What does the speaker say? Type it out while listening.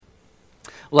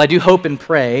Well, I do hope and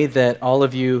pray that all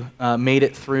of you made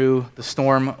it through the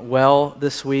storm well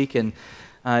this week and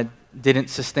didn't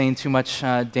sustain too much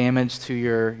damage to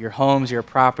your homes, your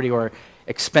property, or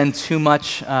expend too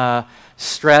much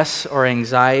stress or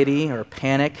anxiety or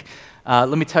panic.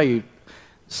 Let me tell you,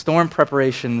 storm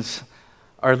preparations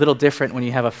are a little different when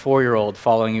you have a 4-year-old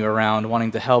following you around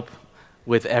wanting to help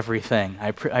with everything.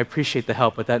 I appreciate the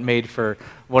help, but that made for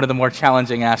one of the more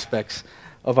challenging aspects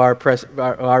of our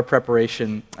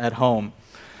preparation at home.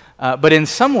 But in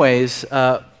some ways,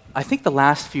 I think the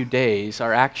last few days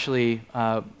are actually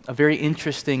a very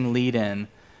interesting lead-in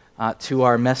to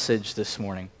our message this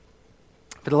morning.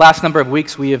 For the last number of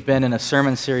weeks, we have been in a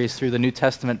sermon series through the New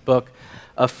Testament book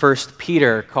of 1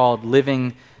 Peter called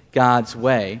Living God's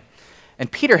Way.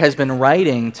 And Peter has been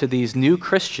writing to these new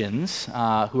Christians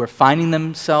who are finding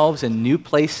themselves in new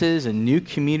places and new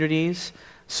communities,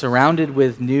 surrounded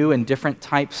with new and different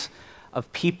types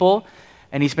of people.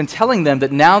 And he's been telling them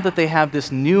that now that they have this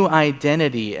new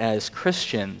identity as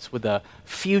Christians with a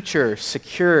future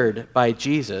secured by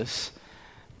Jesus,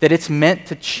 that it's meant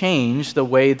to change the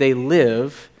way they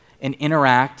live and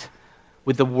interact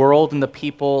with the world and the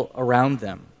people around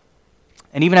them.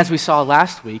 And even as we saw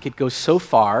last week, it goes so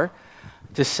far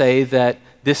to say that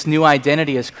this new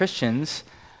identity as Christians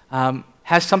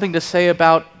has something to say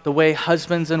about the way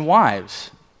husbands and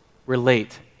wives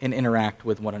relate and interact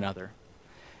with one another.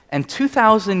 And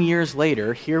 2,000 years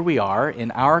later, here we are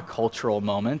in our cultural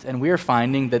moment, and we are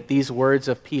finding that these words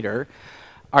of Peter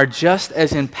are just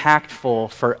as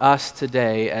impactful for us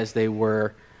today as they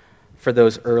were for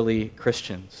those early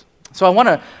Christians. So I want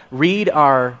to read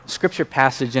our scripture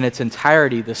passage in its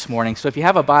entirety this morning. So if you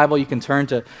have a Bible, you can turn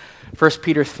to 1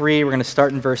 Peter 3. We're going to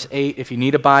start in verse 8. If you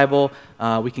need a Bible,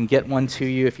 we can get one to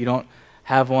you. If you don't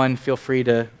have one, feel free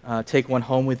to take one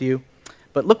home with you.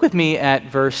 But look with me at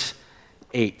verse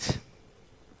 8.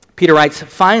 Peter writes,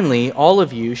 "Finally, all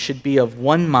of you should be of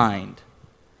one mind,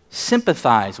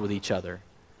 sympathize with each other,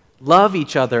 love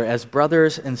each other as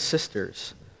brothers and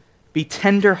sisters, be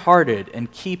tender-hearted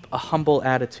and keep a humble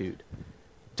attitude.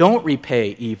 Don't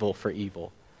repay evil for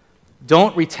evil.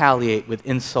 Don't retaliate with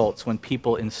insults when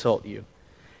people insult you.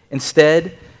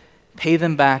 Instead, pay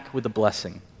them back with a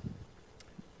blessing.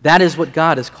 That is what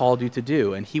God has called you to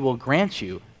do, and He will grant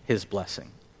you His blessing.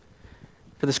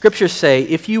 For the Scriptures say,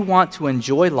 if you want to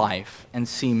enjoy life and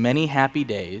see many happy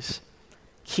days,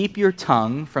 keep your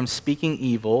tongue from speaking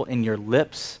evil and your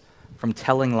lips from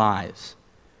telling lies.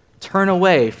 Turn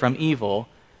away from evil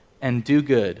and do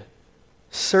good.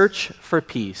 Search for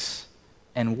peace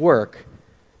and work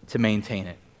to maintain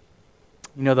it."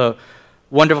 You know, the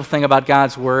wonderful thing about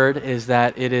God's Word is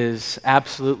that it is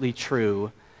absolutely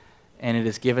true, and it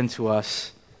is given to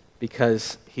us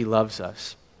because He loves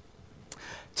us.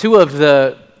 Two of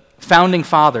the founding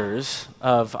fathers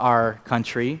of our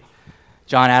country,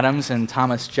 John Adams and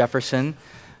Thomas Jefferson,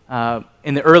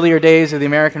 in the earlier days of the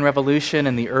American Revolution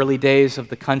and the early days of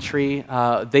the country,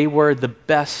 they were the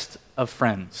best of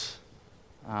friends,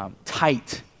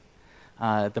 tight.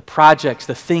 The projects,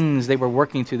 the things they were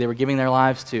working to, they were giving their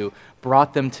lives to,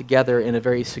 brought them together in a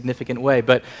very significant way.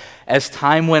 But as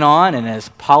time went on, and as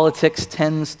politics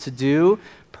tends to do,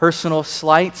 personal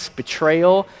slights,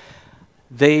 betrayal,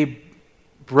 they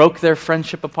broke their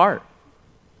friendship apart.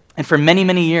 And for many,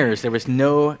 many years, there was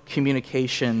no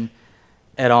communication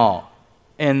at all.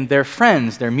 And their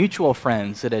friends, their mutual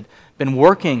friends that had been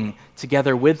working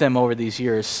together with them over these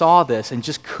years, saw this and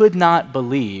just could not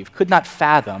believe, could not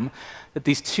fathom that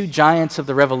these two giants of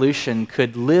the revolution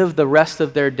could live the rest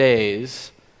of their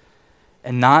days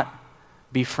and not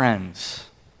be friends,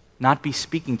 not be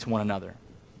speaking to one another.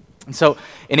 And so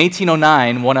in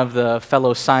 1809, one of the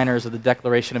fellow signers of the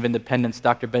Declaration of Independence,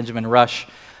 Dr. Benjamin Rush,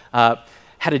 had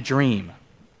a dream.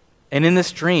 And in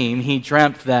this dream, he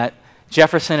dreamt that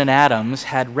Jefferson and Adams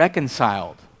had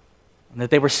reconciled, and that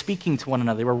they were speaking to one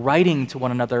another, they were writing to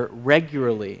one another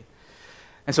regularly.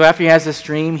 And so after he has this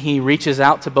dream, he reaches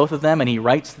out to both of them, and he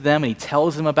writes to them, and he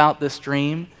tells them about this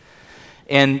dream.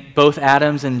 And both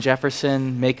Adams and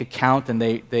Jefferson make account, and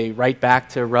they write back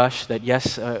to Rush that,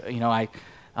 yes,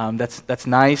 that's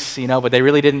nice, but they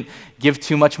really didn't give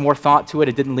too much more thought to it.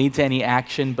 It didn't lead to any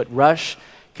action, but Rush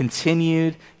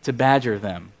continued to badger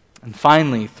them. And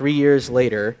finally, 3 years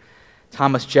later,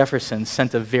 Thomas Jefferson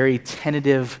sent a very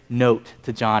tentative note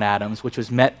to John Adams, which was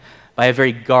met by a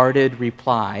very guarded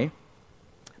reply.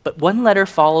 But one letter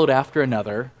followed after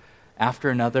another,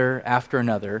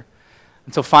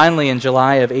 until finally in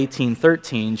July of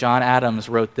 1813, John Adams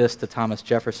wrote this to Thomas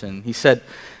Jefferson. He said,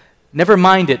 "Never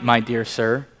mind it, my dear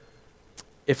sir.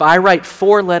 If I write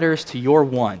 4 letters to your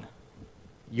one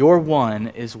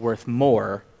is worth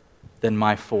more than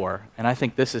my 4. And I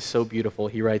think this is so beautiful.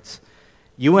 He writes,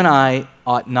 "You and I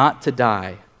ought not to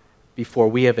die before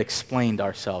we have explained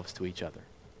ourselves to each other."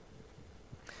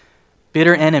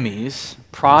 Bitter enemies,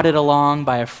 prodded along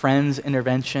by a friend's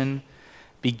intervention,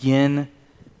 begin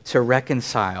to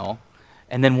reconcile.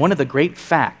 And then one of the great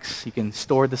facts, you can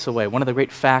store this away, one of the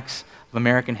great facts of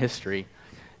American history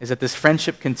is that this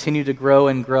friendship continued to grow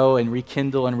and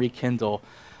rekindle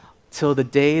till the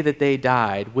day that they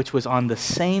died, which was on the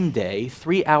same day,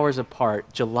 3 hours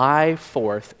apart, July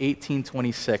 4th,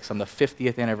 1826, on the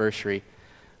 50th anniversary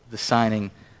of the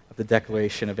signing of the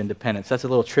Declaration of Independence. That's a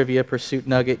little trivia pursuit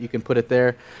nugget. You can put it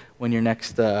there when your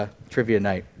next trivia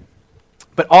night.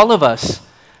 But all of us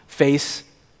face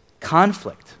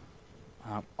conflict.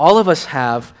 All of us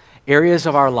have areas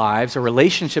of our lives or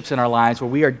relationships in our lives where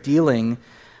we are dealing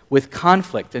with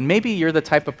conflict. And maybe you're the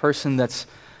type of person that's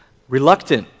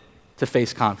reluctant to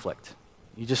face conflict.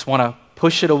 You just want to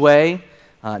push it away,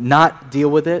 not deal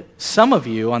with it. Some of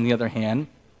you, on the other hand,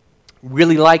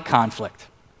 really like conflict.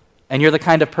 And you're the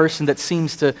kind of person that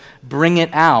seems to bring it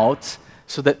out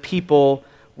so that people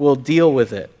will deal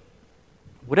with it.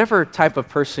 Whatever type of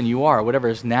person you are, whatever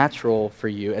is natural for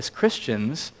you, as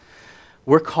Christians,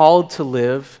 we're called to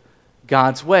live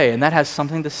God's way. And that has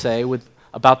something to say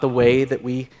about the way that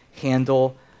we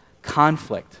handle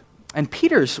conflict. And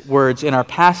Peter's words in our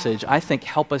passage, I think,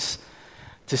 help us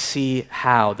to see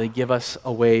how. They give us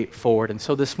a way forward. And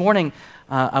so this morning,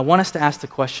 I want us to ask the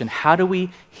question, how do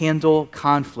we handle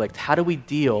conflict? How do we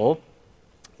deal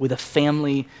with a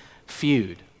family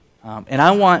feud? And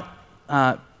I want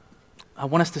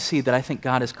us to see that I think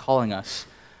God is calling us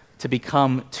to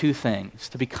become two things,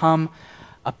 to become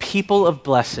a people of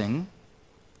blessing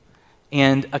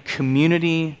and a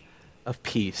community of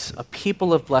peace. A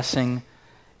people of blessing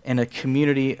and a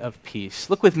community of peace.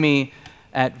 Look with me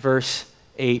at verse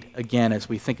 8 again as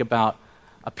we think about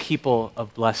a people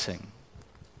of blessing.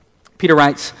 Peter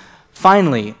writes,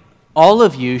 "Finally, all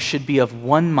of you should be of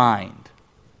one mind.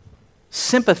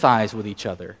 Sympathize with each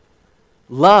other.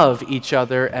 Love each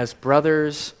other as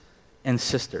brothers and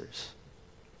sisters."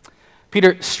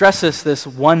 Peter stresses this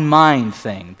one mind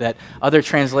thing, that other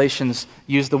translations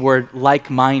use the word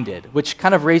like-minded, which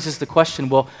kind of raises the question,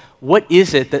 well, what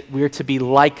is it that we're to be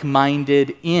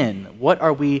like-minded in? What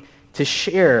are we to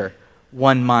share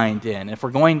one mind in? If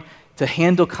we're going to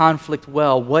handle conflict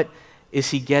well, what is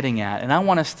he getting at? And I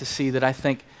want us to see that I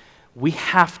think we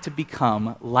have to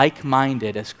become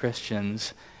like-minded as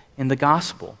Christians in the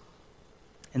gospel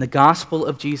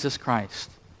of Jesus Christ.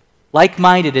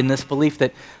 Like-minded in this belief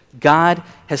that God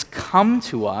has come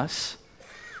to us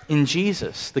in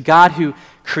Jesus, the God who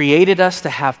created us to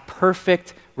have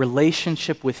perfect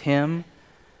relationship with him.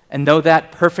 And though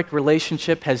that perfect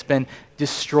relationship has been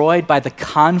destroyed by the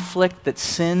conflict that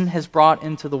sin has brought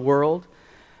into the world,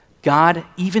 God,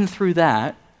 even through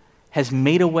that, has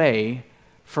made a way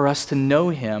for us to know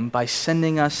him by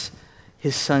sending us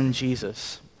his son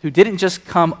Jesus, who didn't just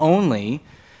come only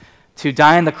to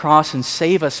die on the cross and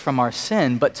save us from our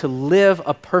sin, but to live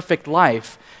a perfect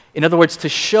life. In other words, to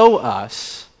show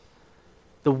us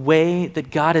the way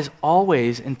that God has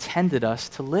always intended us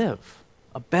to live,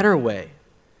 a better way,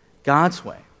 God's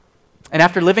way. And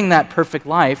after living that perfect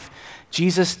life,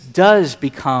 Jesus does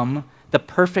become the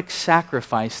perfect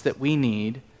sacrifice that we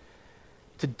need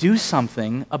to do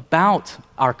something about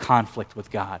our conflict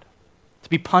with God, to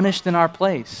be punished in our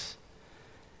place.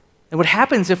 And what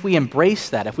happens if we embrace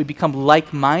that, if we become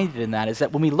like-minded in that, is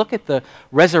that when we look at the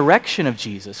resurrection of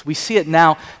Jesus, we see it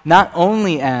now not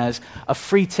only as a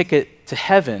free ticket to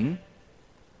heaven,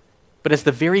 but as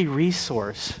the very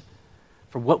resource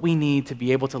for what we need to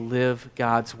be able to live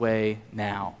God's way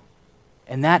now.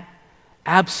 And that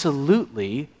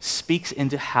absolutely speaks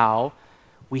into how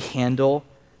we handle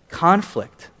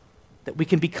conflict, that we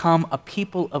can become a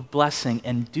people of blessing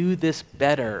and do this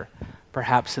better,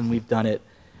 perhaps, than we've done it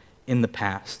in the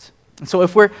past. And so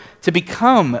if we're to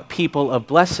become people of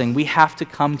blessing, we have to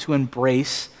come to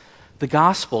embrace the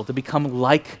gospel, to become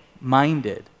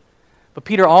like-minded. But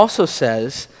Peter also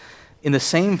says in the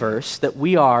same verse that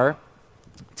we are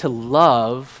to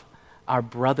love our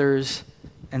brothers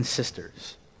and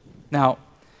sisters. Now,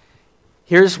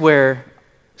 here's where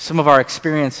some of our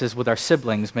experiences with our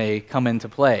siblings may come into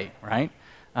play, right?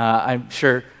 I'm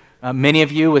sure many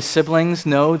of you with siblings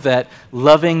know that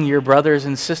loving your brothers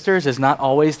and sisters is not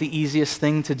always the easiest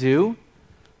thing to do,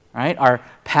 right? Our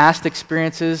past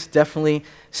experiences definitely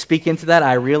speak into that.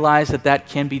 I realize that that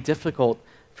can be difficult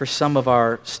for some of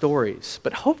our stories.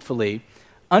 But hopefully,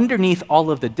 underneath all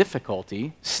of the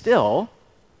difficulty, still,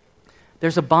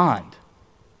 there's a bond.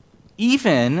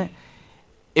 Even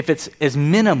if it's as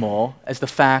minimal as the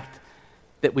fact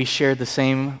that we share the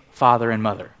same father and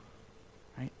mother.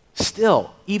 Right?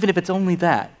 Still, even if it's only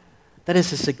that, that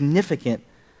is a significant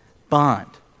bond.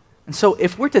 And so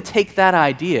if we're to take that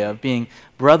idea of being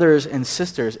brothers and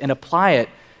sisters and apply it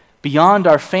beyond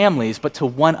our families, but to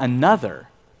one another,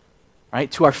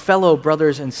 right, to our fellow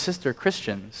brothers and sister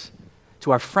Christians,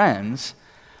 to our friends,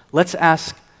 let's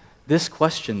ask this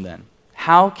question then.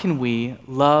 How can we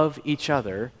love each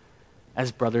other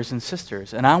as brothers and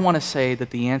sisters? And I want to say that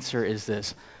the answer is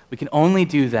this. We can only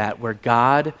do that where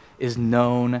God is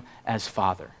known as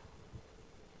Father.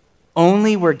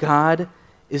 Only where God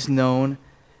is known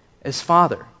as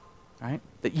Father, right?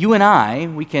 That you and I,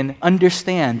 we can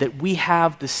understand that we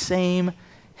have the same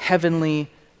heavenly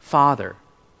Father,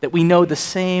 that we know the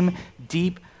same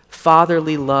deep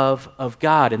fatherly love of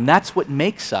God, and that's what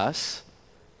makes us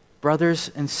brothers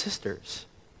and sisters.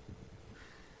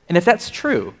 And if that's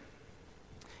true,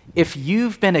 if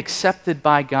you've been accepted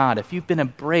by God, if you've been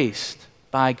embraced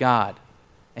by God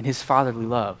and His fatherly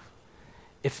love,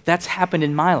 if that's happened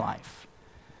in my life,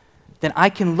 then I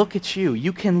can look at you,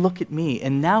 you can look at me,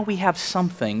 and now we have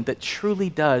something that truly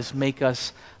does make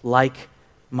us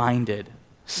like-minded,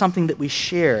 something that we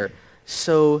share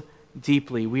so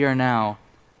deeply. We are now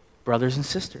brothers and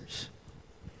sisters.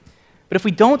 But if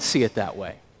we don't see it that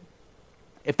way,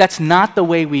 if that's not the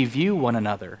way we view one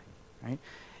another, right?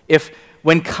 If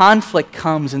when conflict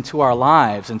comes into our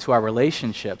lives, into our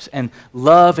relationships, and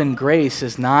love and grace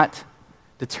is not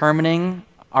determining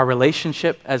our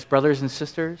relationship as brothers and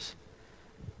sisters,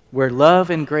 where love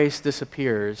and grace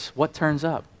disappears, what turns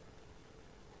up?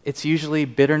 It's usually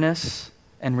bitterness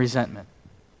and resentment.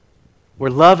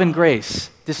 Where love and grace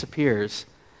disappears,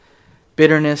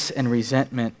 bitterness and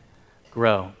resentment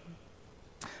grow.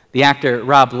 The actor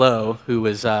Rob Lowe, who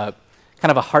was kind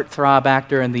of a heartthrob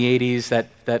actor in the 80s,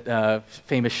 that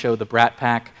famous show, The Brat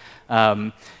Pack,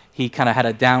 he kind of had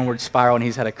a downward spiral, and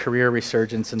he's had a career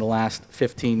resurgence in the last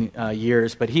 15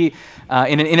 years. But he,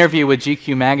 in an interview with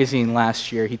GQ magazine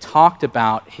last year, he talked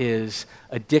about his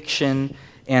addiction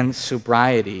and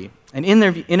sobriety. And in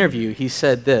the interview, he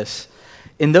said this: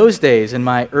 in those days, in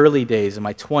my early days, in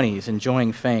my 20s,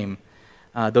 enjoying fame,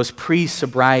 those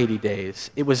pre-sobriety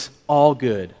days, it was all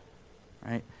good,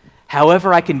 right?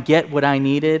 However I can get what I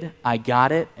needed, I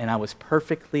got it, and I was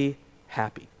perfectly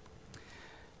happy.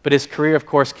 But his career, of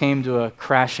course, came to a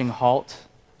crashing halt.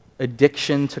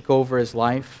 Addiction took over his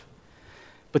life.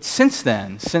 But since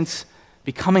then, since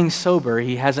becoming sober,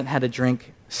 he hasn't had a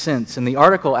drink since. And the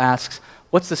article asks,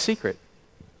 what's the secret?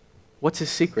 What's his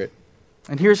secret?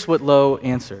 And here's what Lowe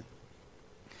answered.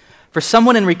 For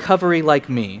someone in recovery like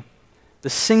me, the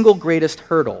single greatest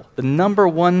hurdle, the number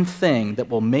one thing that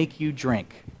will make you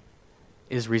drink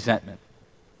is resentment.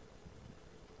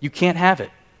 You can't have it.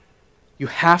 You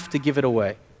have to give it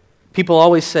away. People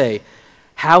always say,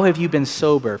 how have you been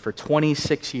sober for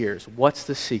 26 years? What's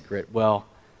the secret? Well,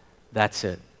 that's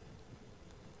it.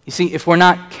 You see, if we're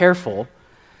not careful,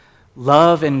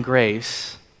 love and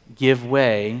grace give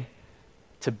way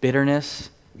to bitterness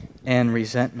and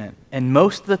resentment. And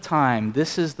most of the time,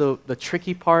 this is the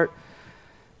tricky part,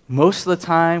 most of the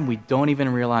time we don't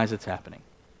even realize it's happening.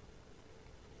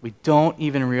 We don't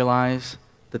even realize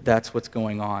that that's what's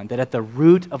going on, that at the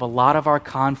root of a lot of our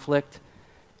conflict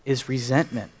is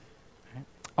resentment.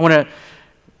 I want to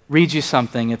read you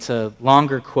something. It's a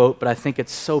longer quote, but I think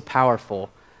it's so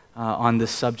powerful on this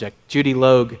subject. Judy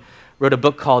Logue wrote a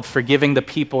book called Forgiving the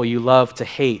People You Love to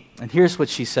Hate. And here's what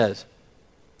she says.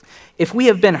 If we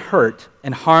have been hurt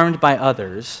and harmed by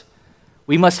others,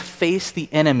 we must face the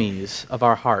enemies of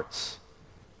our hearts,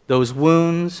 those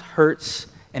wounds, hurts,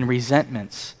 and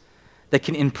resentments that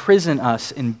can imprison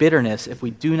us in bitterness if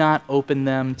we do not open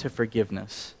them to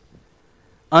forgiveness.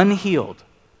 Unhealed,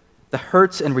 the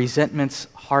hurts and resentments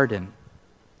harden.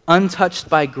 Untouched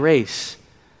by grace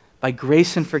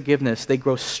and forgiveness, they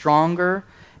grow stronger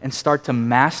and start to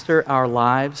master our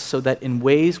lives so that in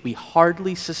ways we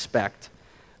hardly suspect,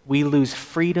 we lose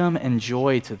freedom and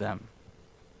joy to them.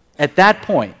 At that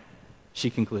point, she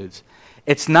concludes,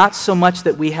 it's not so much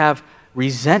that we have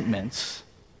resentments,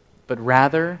 but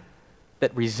rather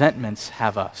that resentments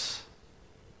have us.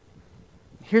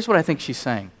 Here's what I think she's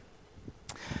saying.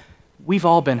 We've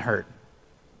all been hurt,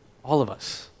 all of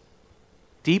us,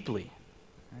 deeply.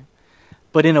 Right?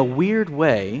 But in a weird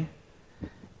way,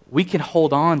 we can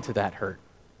hold on to that hurt.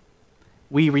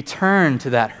 We return to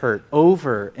that hurt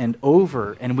over and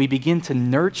over, and we begin to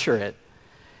nurture it.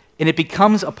 And it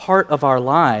becomes a part of our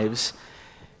lives,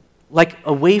 like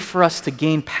a way for us to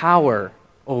gain power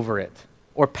over it.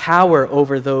 or power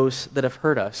over those that have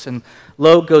hurt us. And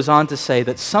Logue goes on to say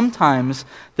that sometimes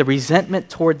the resentment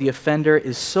toward the offender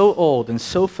is so old and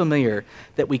so familiar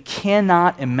that we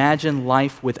cannot imagine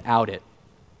life without it.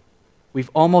 We've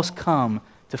almost come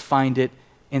to find it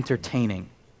entertaining.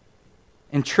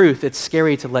 In truth, it's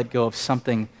scary to let go of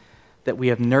something that we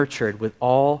have nurtured with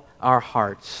all our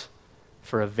hearts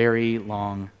for a very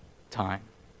long time.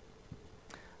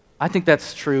 I think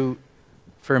that's true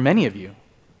for many of you.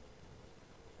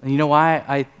 And you know why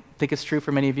I think it's true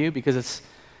for many of you? Because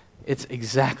it's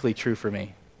exactly true for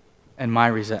me and my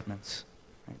resentments,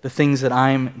 right? The things that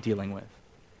I'm dealing with.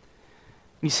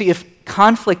 You see, if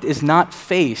conflict is not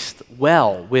faced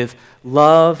well with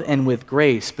love and with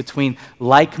grace between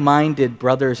like-minded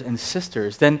brothers and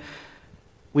sisters, then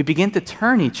we begin to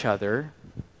turn each other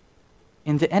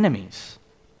into enemies.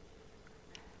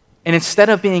 And instead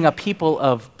of being a people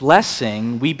of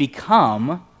blessing, we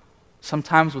become,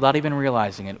 sometimes without even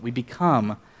realizing it, we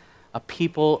become a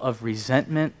people of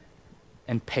resentment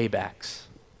and paybacks.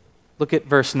 Look at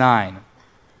verse 9.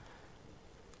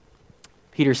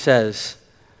 Peter says,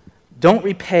 "Don't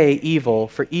repay evil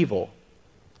for evil.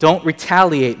 Don't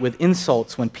retaliate with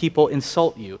insults when people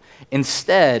insult you.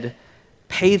 Instead,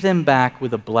 pay them back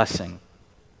with a blessing.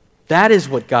 That is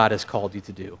what God has called you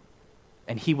to do,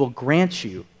 and He will grant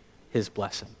you His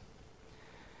blessing."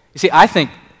 You see, I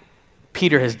think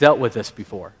Peter has dealt with this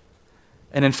before.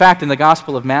 And in fact, in the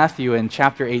Gospel of Matthew in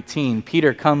chapter 18,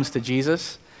 Peter comes to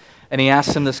Jesus and he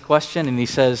asks him this question and he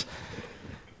says,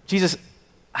 "Jesus,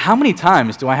 how many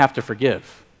times do I have to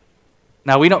forgive?"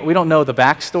 Now, we don't know the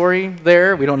backstory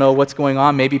there. We don't know what's going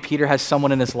on. Maybe Peter has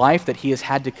someone in his life that he has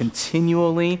had to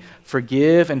continually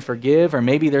forgive, or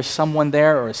maybe there's someone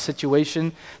there or a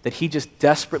situation that he just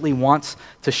desperately wants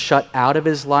to shut out of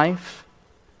his life.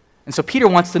 And so Peter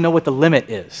wants to know what the limit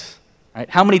is. Right?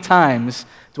 How many times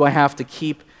do I have to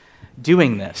keep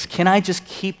doing this? Can I just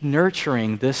keep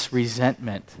nurturing this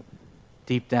resentment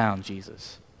deep down,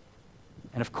 Jesus?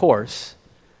 And of course,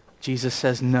 Jesus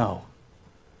says, "No.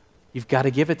 You've got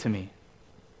to give it to me.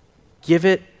 Give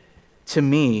it to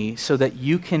me so that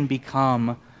you can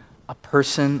become a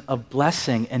person of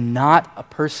blessing and not a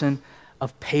person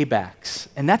of paybacks."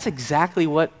 And that's exactly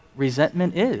what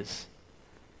resentment is.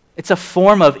 It's a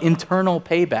form of internal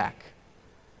payback,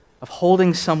 of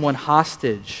holding someone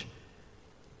hostage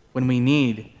when we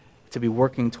need to be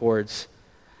working towards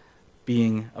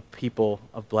being a people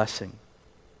of blessing.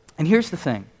 And here's the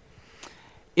thing.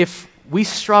 If we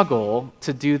struggle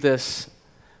to do this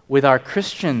with our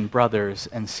Christian brothers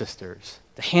and sisters,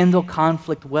 to handle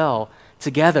conflict well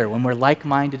together when we're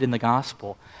like-minded in the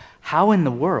gospel, how in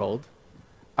the world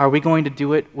are we going to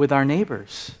do it with our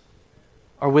neighbors,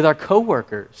 or with our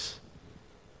coworkers,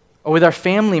 or with our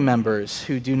family members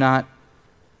who do not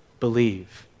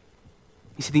believe?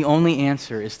 You see, the only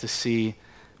answer is to see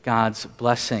God's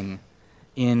blessing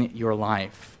in your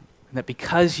life. And that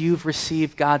because you've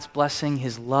received God's blessing,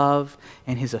 His love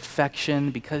and His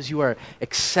affection, because you are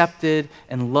accepted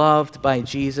and loved by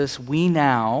Jesus, we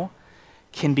now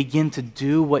can begin to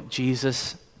do what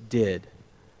Jesus did.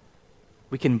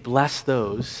 We can bless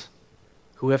those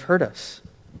who have hurt us.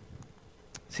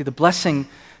 See, the blessing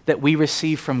that we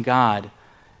receive from God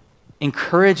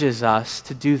encourages us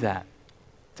to do that,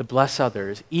 to bless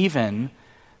others, even,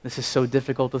 this is so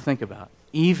difficult to think about,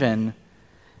 even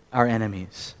our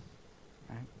enemies.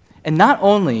 Right? And not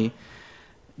only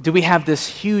do we have this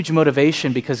huge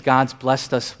motivation because God's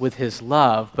blessed us with His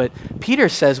love, but Peter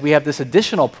says we have this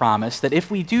additional promise that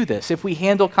if we do this, if we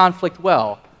handle conflict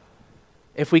well,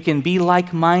 if we can be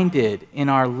like-minded in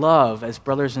our love as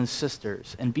brothers and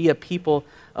sisters and be a people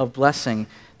of blessing,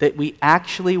 that we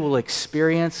actually will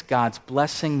experience God's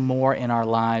blessing more in our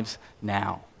lives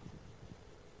now.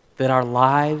 That our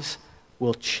lives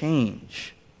will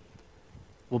change.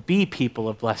 We'll be people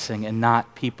of blessing and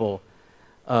not people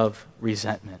of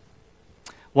resentment.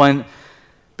 One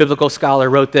biblical scholar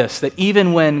wrote this, that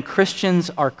even when Christians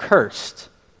are cursed,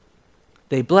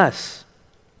 they bless.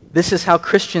 This is how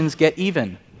Christians get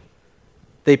even.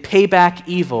 They pay back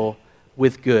evil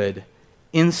with good,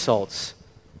 insults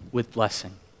with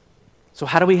blessing. So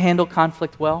how do we handle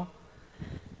conflict well?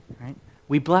 Right?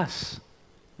 We bless.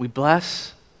 We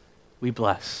bless. We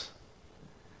bless.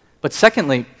 But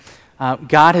secondly,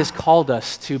 God has called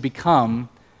us to become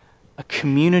a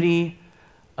community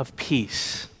of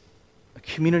peace. A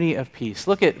community of peace.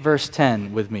 Look at verse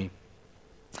 10 with me.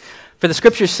 For the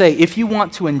scriptures say, if you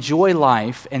want to enjoy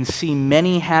life and see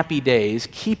many happy days,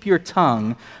 keep your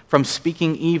tongue from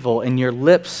speaking evil and your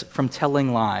lips from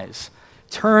telling lies.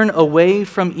 Turn away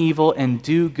from evil and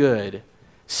do good.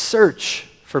 Search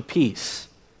for peace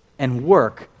and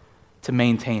work to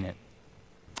maintain it.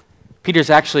 Peter's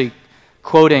actually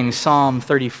quoting Psalm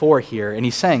 34 here, and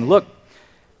he's saying, look,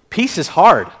 peace is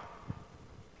hard,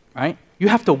 right? You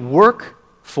have to work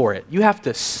for it. You have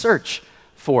to search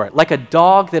for it, like a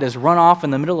dog that has run off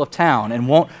in the middle of town and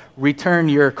won't return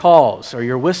your calls or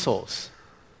your whistles.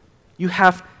 You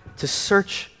have to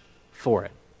search for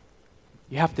it.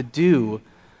 You have to do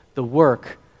the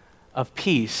work of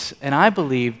peace, and I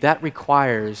believe that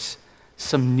requires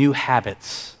some new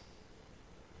habits.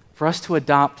 For us to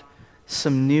adopt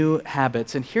some new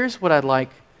habits. And here's what I'd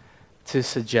like to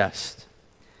suggest.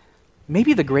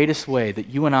 Maybe the greatest way that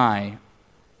you and I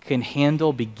can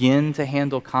begin to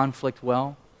handle conflict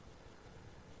well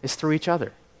is through each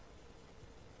other.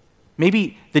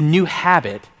 Maybe the new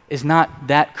habit is not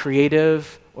that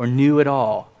creative or new at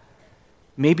all.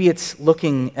 Maybe it's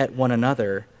looking at one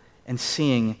another and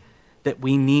seeing that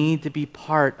we need to be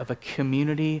part of a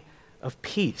community of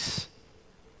peace.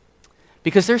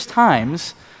 Because there's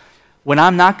times when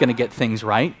I'm not going to get things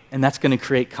right, and that's going to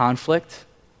create conflict,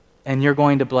 and you're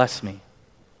going to bless me.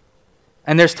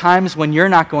 And there's times when you're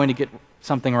not going to get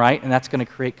something right, and that's going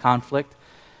to create conflict,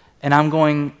 and I'm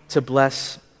going to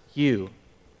bless you.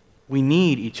 We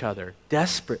need each other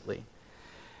desperately.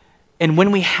 And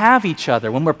when we have each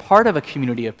other, when we're part of a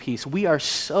community of peace, we are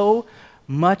so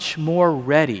much more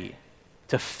ready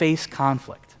to face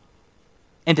conflict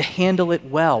and to handle it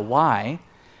well. Why?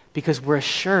 Because we're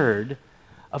assured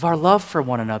of our love for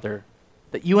one another,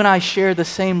 that you and I share the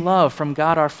same love from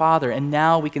God our Father, and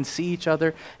now we can see each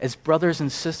other as brothers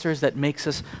and sisters. That makes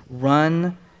us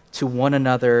run to one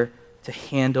another to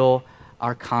handle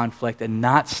our conflict and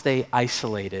not stay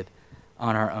isolated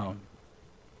on our own.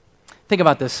 Think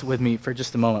about this with me for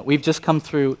just a moment. We've just come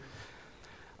through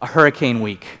a hurricane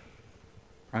week,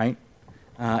 right?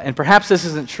 And perhaps this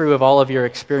isn't true of all of your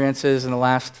experiences in the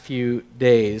last few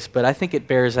days, but I think it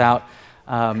bears out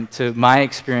to my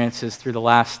experiences through the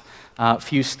last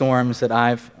few storms that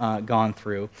I've gone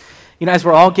through. You know, as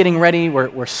we're all getting ready,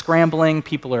 we're scrambling.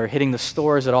 People are hitting the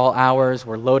stores at all hours.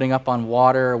 We're loading up on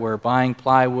water. We're buying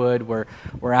plywood.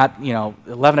 We're at,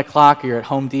 11 o'clock. You're at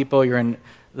Home Depot. You're in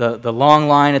the long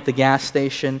line at the gas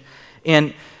station.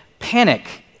 And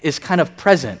panic is kind of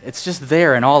present. It's just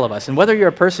there in all of us. And whether you're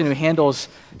a person who handles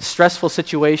stressful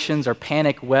situations or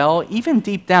panic well, even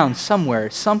deep down somewhere,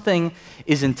 something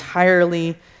is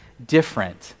entirely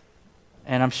different.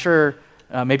 And I'm sure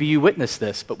maybe you witnessed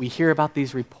this, but we hear about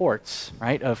these reports,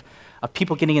 right, of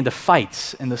people getting into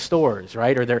fights in the stores,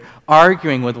 right? Or they're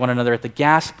arguing with one another at the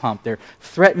gas pump. They're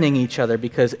threatening each other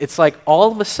because it's like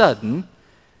all of a sudden,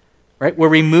 right, we're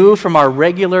removed from our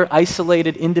regular,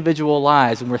 isolated, individual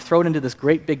lives, and we're thrown into this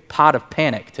great big pot of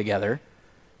panic together,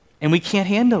 and we can't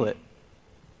handle it.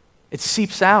 It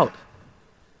seeps out,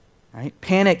 right?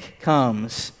 Panic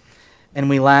comes, and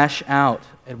we lash out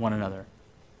at one another.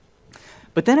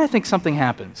 But then I think something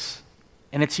happens,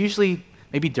 and it's usually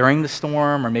maybe during the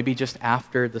storm or maybe just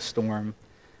after the storm.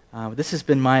 This has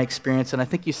been my experience, and I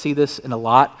think you see this in a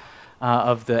lot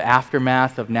of the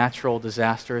aftermath of natural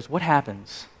disasters. What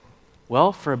happens?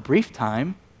 Well, for a brief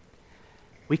time,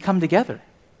 we come together.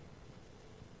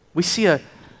 We see a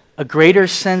greater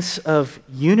sense of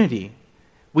unity.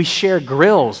 We share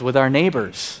grills with our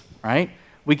neighbors, right?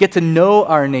 We get to know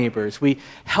our neighbors. We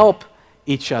help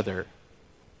each other.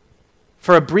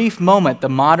 For a brief moment, the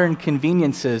modern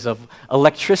conveniences of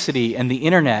electricity and the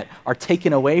internet are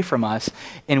taken away from us,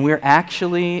 and we're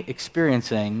actually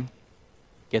experiencing,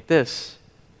 get this,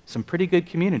 some pretty good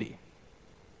community,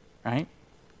 right?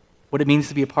 What it means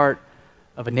to be a part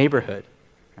of a neighborhood,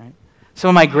 right? Some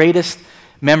of my greatest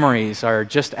memories are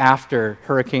just after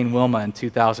Hurricane Wilma in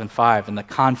 2005 and the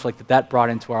conflict that brought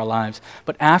into our lives.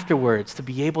 But afterwards, to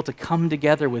be able to come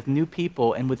together with new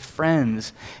people and with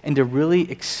friends and to really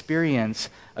experience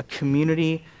a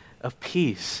community of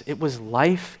peace, it was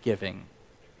life-giving.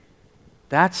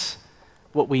 That's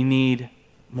what we need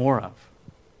more of.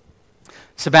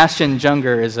 Sebastian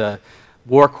Junger is a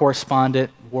war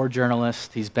correspondent, war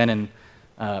journalist. He's been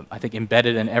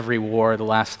embedded in every war the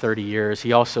last 30 years.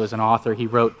 He also is an author. He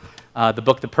wrote the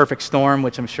book The Perfect Storm,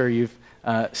 which I'm sure you've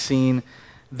seen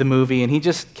the movie. And he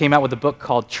just came out with a book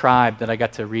called Tribe that I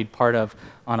got to read part of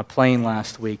on a plane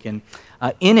last week. And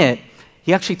in it,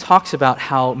 he actually talks about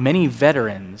how many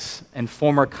veterans and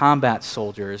former combat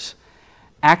soldiers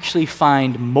actually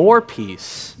find more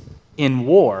peace in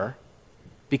war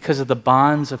because of the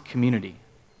bonds of community.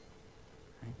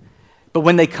 But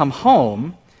when they come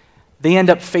home, they end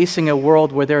up facing a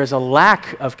world where there is a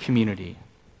lack of community,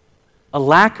 a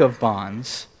lack of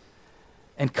bonds,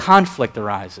 and conflict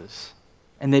arises,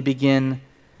 and they begin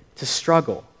to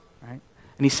struggle. Right?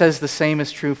 And he says the same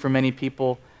is true for many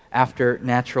people after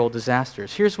natural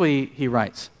disasters. Here's what he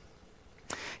writes.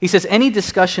 He says, any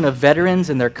discussion of veterans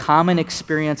and their common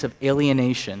experience of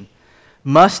alienation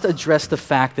must address the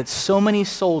fact that so many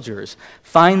soldiers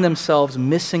find themselves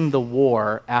missing the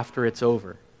war after it's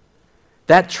over.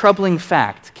 That troubling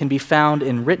fact can be found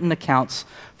in written accounts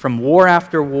from war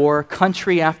after war,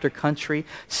 country after country,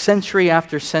 century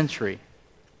after century.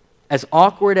 As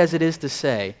awkward as it is to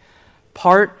say,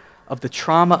 part of the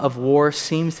trauma of war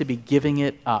seems to be giving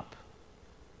it up.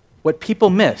 What people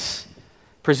miss,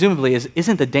 presumably,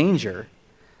 isn't the danger,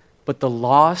 but the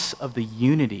loss of the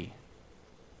unity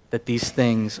that these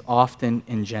things often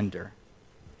engender.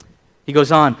 He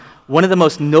goes on, one of the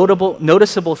most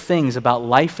noticeable things about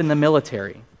life in the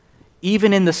military,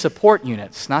 even in the support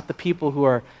units, not the people who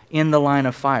are in the line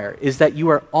of fire, is that you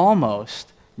are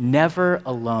almost never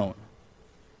alone.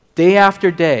 Day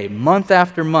after day, month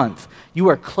after month, you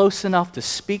are close enough to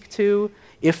speak to,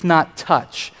 if not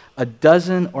touch, a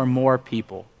dozen or more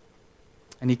people.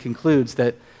 And he concludes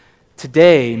that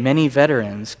today, many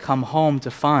veterans come home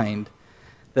to find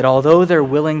that although they're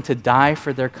willing to die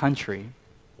for their country,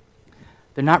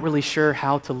 they're not really sure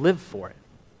how to live for it.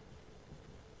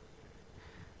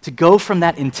 To go from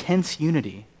that intense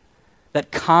unity,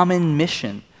 that common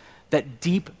mission, that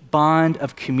deep bond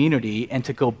of community, and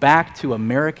to go back to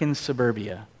American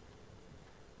suburbia.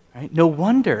 Right? No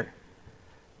wonder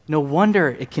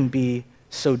it can be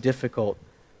so difficult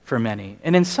for many.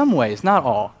 And in some ways, not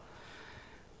all,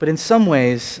 but in some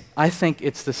ways, I think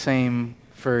it's the same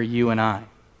for you and I.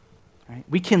 Right?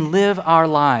 We can live our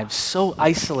lives so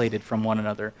isolated from one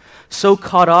another, so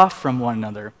caught off from one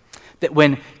another, that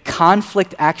when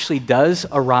conflict actually does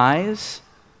arise,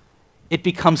 it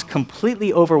becomes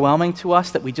completely overwhelming to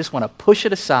us that we just want to push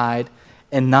it aside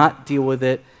and not deal with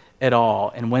it at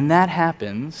all. And when that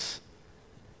happens,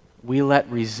 we let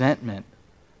resentment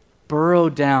burrow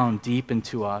down deep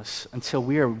into us until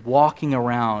we are walking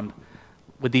around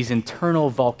with these internal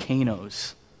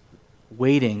volcanoes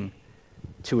waiting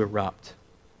to erupt.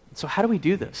 So how do we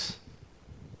do this?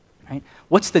 Right?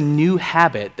 What's the new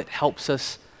habit that helps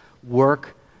us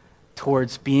work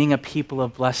towards being a people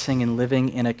of blessing and living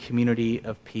in a community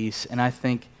of peace? And I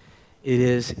think it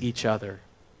is each other.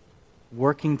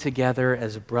 Working together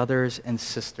as brothers and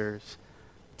sisters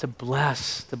to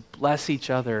bless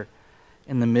each other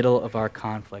in the middle of our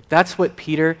conflict. That's what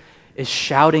Peter is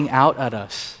shouting out at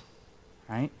us,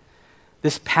 right?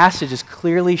 This passage is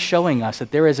clearly showing us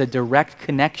that there is a direct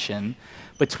connection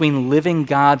between living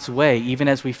God's way, even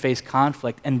as we face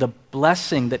conflict, and the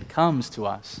blessing that comes to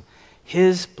us.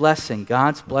 His blessing,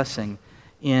 God's blessing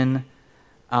in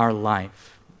our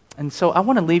life. And so I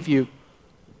want to leave you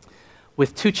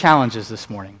with two challenges this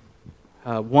morning.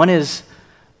 One is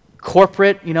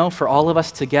corporate, for all of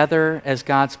us together as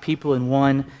God's people, and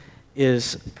one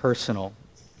is personal.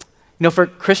 For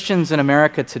Christians in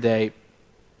America today,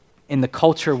 in the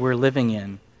culture we're living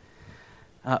in,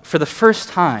 for the first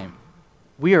time,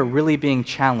 we are really being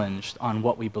challenged on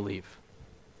what we believe.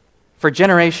 For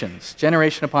generations,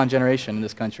 generation upon generation in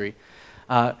this country,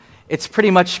 it's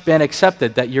pretty much been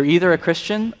accepted that you're either a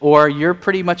Christian or you're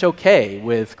pretty much okay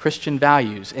with Christian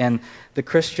values and the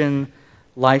Christian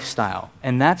lifestyle.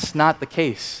 And that's not the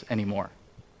case anymore.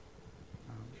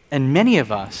 And many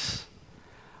of us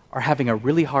are having a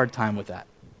really hard time with that.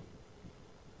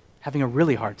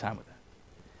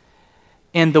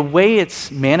 And the way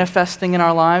it's manifesting in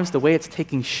our lives, the way it's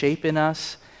taking shape in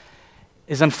us,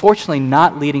 is unfortunately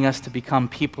not leading us to become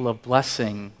people of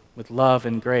blessing with love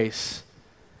and grace,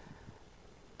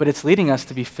 but it's leading us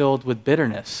to be filled with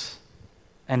bitterness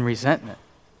and resentment.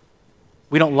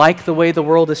 We don't like the way the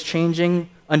world is changing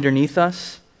underneath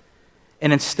us,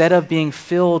 and instead of being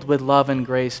filled with love and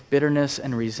grace, bitterness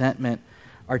and resentment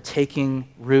are taking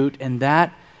root, and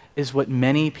that is what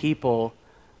many people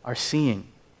are seeing.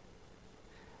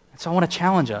 And so I want to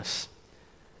challenge us.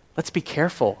 Let's be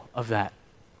careful of that.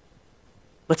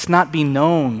 Let's not be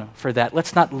known for that.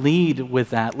 Let's not lead with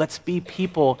that. Let's be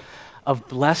people of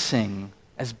blessing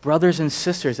as brothers and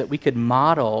sisters, that we could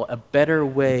model a better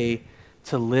way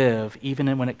to live,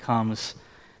 even when it comes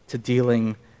to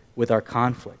dealing with our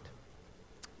conflict.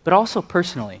 But also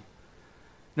personally.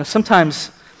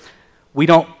 Sometimes we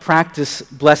don't practice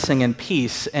blessing and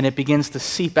peace, and it begins to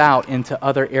seep out into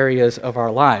other areas of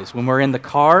our lives. When we're in the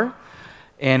car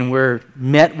and we're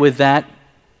met with that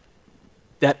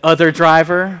other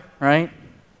driver, right?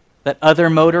 That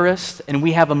other motorist, and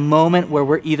we have a moment where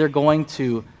we're either going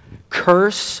to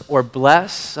curse or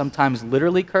bless, sometimes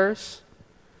literally curse,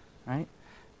 right?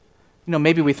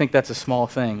 Maybe we think that's a small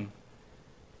thing,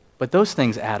 but those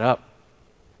things add up.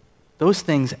 Those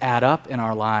things add up in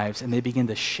our lives, and they begin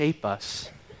to shape us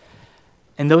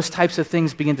And those types of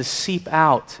things begin to seep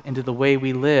out into the way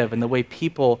we live and the way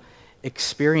people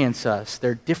experience us.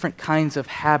 There are different kinds of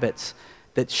habits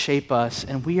that shape us,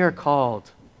 and we are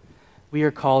called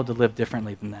to live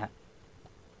differently than that.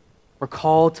 We're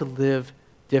called to live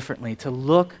differently, to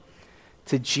look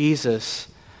to Jesus,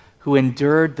 who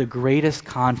endured the greatest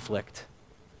conflict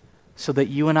so that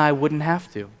you and I wouldn't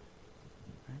have to.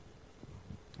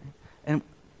 And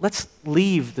let's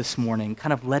leave this morning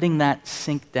kind of letting that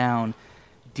sink down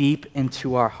deep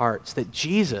into our hearts, that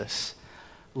Jesus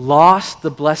lost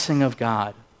the blessing of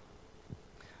God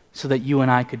so that you and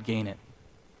I could gain it.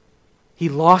 He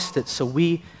lost it so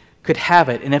we could have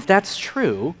it. And if that's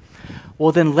true,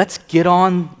 well, then let's get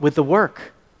on with the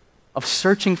work of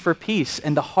searching for peace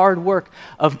and the hard work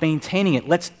of maintaining it.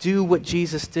 Let's do what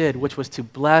Jesus did, which was to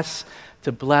bless,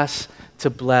 to bless, to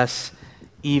bless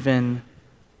even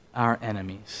our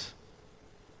enemies.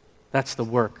 That's the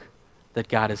work that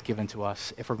God has given to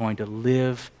us if we're going to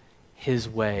live His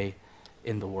way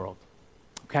in the world.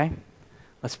 Okay?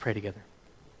 Let's pray together.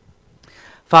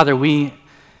 Father, we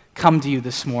come to you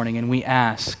this morning and we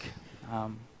ask,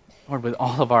 Lord, with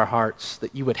all of our hearts,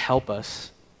 that you would help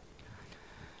us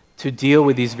to deal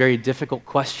with these very difficult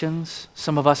questions.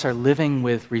 Some of us are living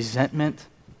with resentment.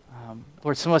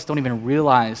 Lord, some of us don't even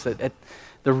realize that at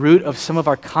the root of some of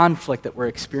our conflict that we're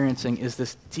experiencing is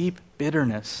this deep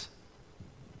bitterness.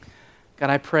 God,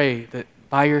 I pray that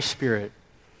by your Spirit,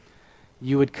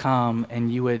 you would come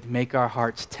and you would make our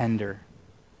hearts tender.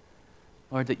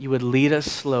 Lord, that you would lead us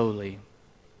slowly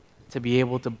to be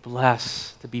able to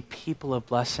bless, to be people of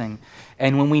blessing.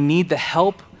 And when we need the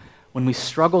help, when we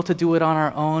struggle to do it on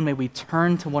our own, may we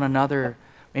turn to one another.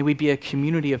 May we be a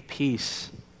community of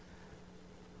peace.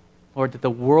 Lord, that the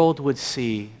world would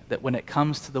see that when it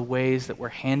comes to the ways that we're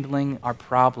handling our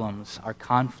problems, our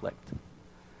conflict,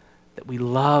 that we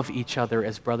love each other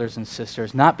as brothers and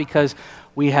sisters, not because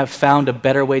we have found a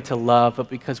better way to love, but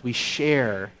because we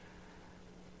share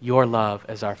your love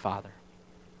as our Father.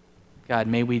 God,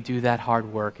 may we do that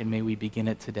hard work, and may we begin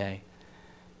it today.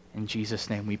 In Jesus'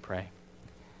 name we pray.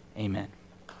 Amen.